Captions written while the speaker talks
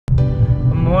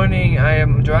morning. I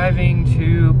am driving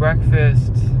to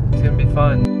breakfast. It's gonna be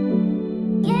fun.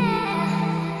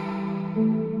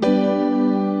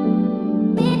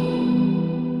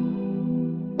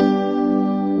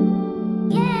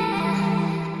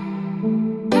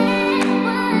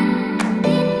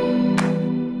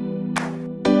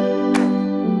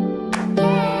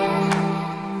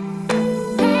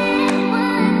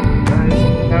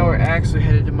 Actually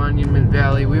headed to Monument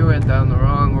Valley. We went down the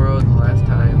wrong road the last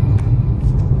time.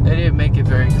 They didn't make it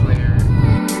very clear.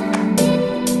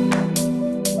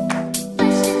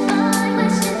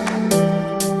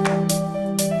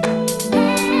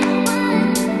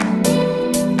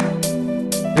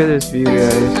 Look at this view,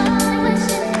 guys.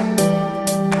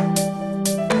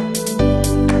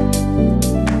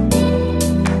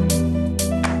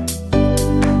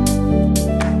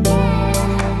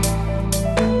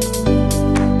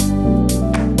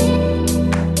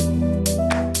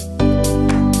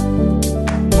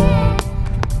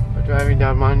 Driving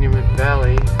down Monument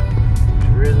Valley. It's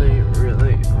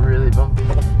really bumpy.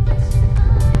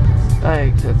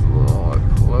 Thanks, that's a little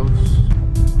close.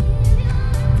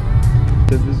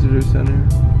 The visitor center.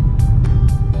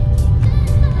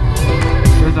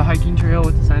 There's a hiking trail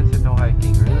with the sign that said no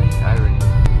hiking. Really? Irony.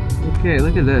 Okay,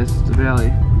 look at this. It's a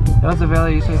valley. That was the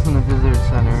valley you see from the visitor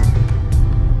center.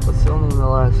 But still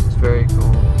nonetheless, it's very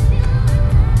cool.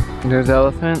 There's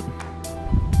elephant.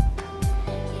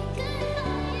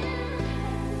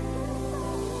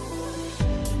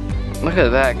 Look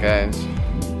at that, guys.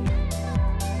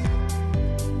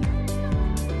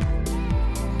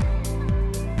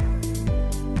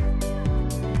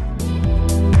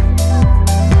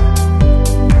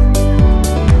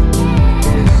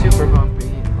 It is super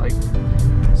bumpy. Like,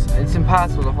 it's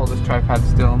impossible to hold this tripod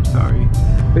still, I'm sorry.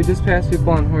 We just passed people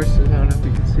on horses. I don't know if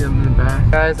you can see them in the back.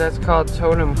 Guys, that's called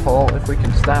totem pole, if we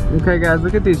can stop. Okay, guys,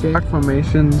 look at these rock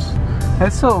formations.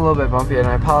 It's still a little bit bumpy and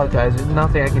I apologize. There's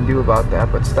nothing I can do about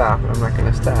that but stop. I'm not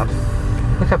gonna stop.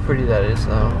 Look how pretty that is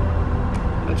though.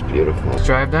 That's beautiful. Let's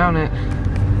drive down it.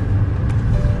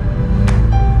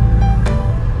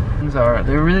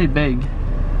 They're really big.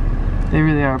 They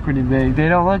really are pretty big. They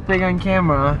don't look big on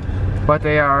camera, but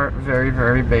they are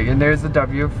very big. And there's the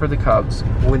W for the Cubs.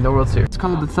 Win the World Series. It's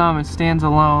called the Thumb. It stands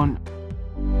alone.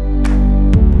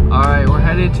 Alright, we're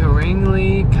headed to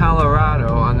Ringley,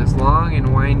 Colorado on this long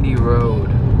and windy road.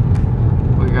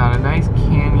 We got a nice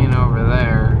canyon over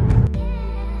there.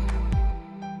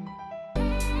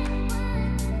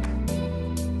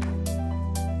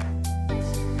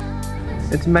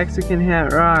 It's Mexican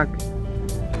Hat Rock.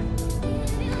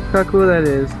 Look how cool that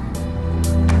is.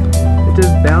 It's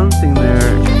just bouncing there.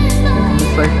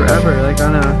 Just like forever, like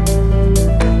on a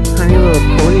tiny little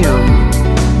podium.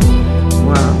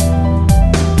 Wow.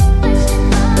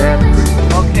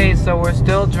 Okay, so we're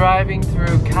still driving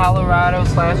through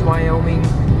Colorado/Wyoming.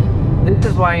 This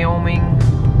is Wyoming.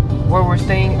 Where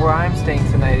I'm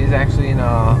staying tonight is actually in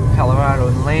Colorado,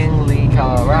 in Langley,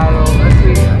 Colorado. Let's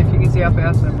see if you can see how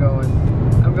fast I'm going.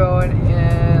 I'm going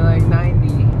in like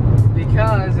 90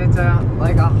 because it's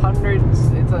like 100.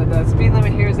 The speed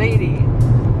limit here is 80,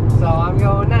 so I'm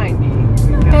going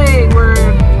 90. Hey, we're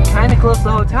kind of close to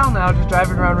the hotel now. Just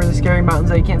driving around really scary mountains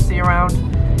that you can't see around.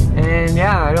 And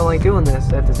yeah, I don't like doing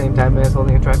this at the same time as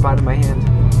holding a tripod in my hand.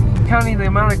 Counting the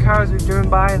amount of cars we've driven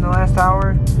by in the last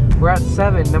hour, we're at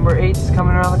 7. Number 8 is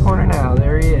coming around the corner now.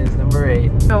 There he is, number 8.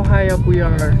 How high up we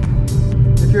are.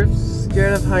 If you're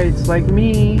scared of heights like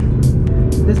me,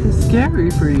 this is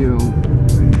scary for you.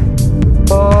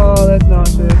 Oh, that's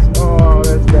nauseous. Oh,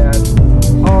 that's bad.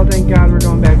 Oh, thank God we're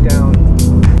going back down.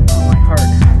 Oh, my heart.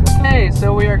 Okay,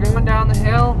 so we are going down the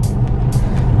hill.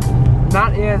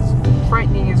 Not as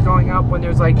frightening as going up when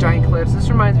there's like giant cliffs. This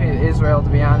reminds me of Israel, to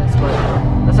be honest, but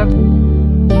let's have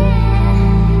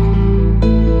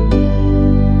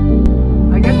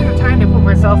I guess it's time to put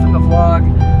myself in the vlog.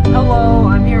 Hello,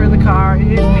 I'm here in the car.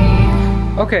 It is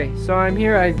me. Okay, so I'm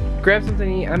here. I grabbed something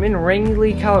to eat. I'm in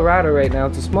Ringley, Colorado right now.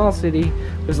 It's a small city.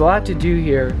 There's a lot to do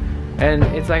here. And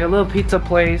it's like a little pizza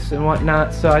place and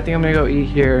whatnot, so I think I'm gonna go eat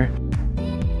here.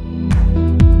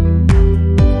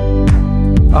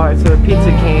 Alright, so the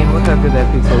pizza came. Look how good that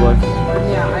pizza looks.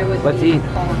 Yeah, I would. Let's eat.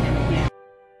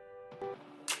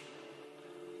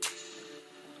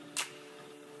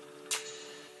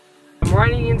 I'm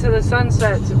riding into the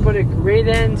sunset to put a great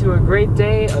end to a great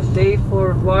day of day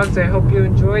 4 vlogs. I hope you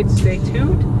enjoyed. Stay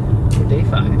tuned for day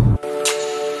 5.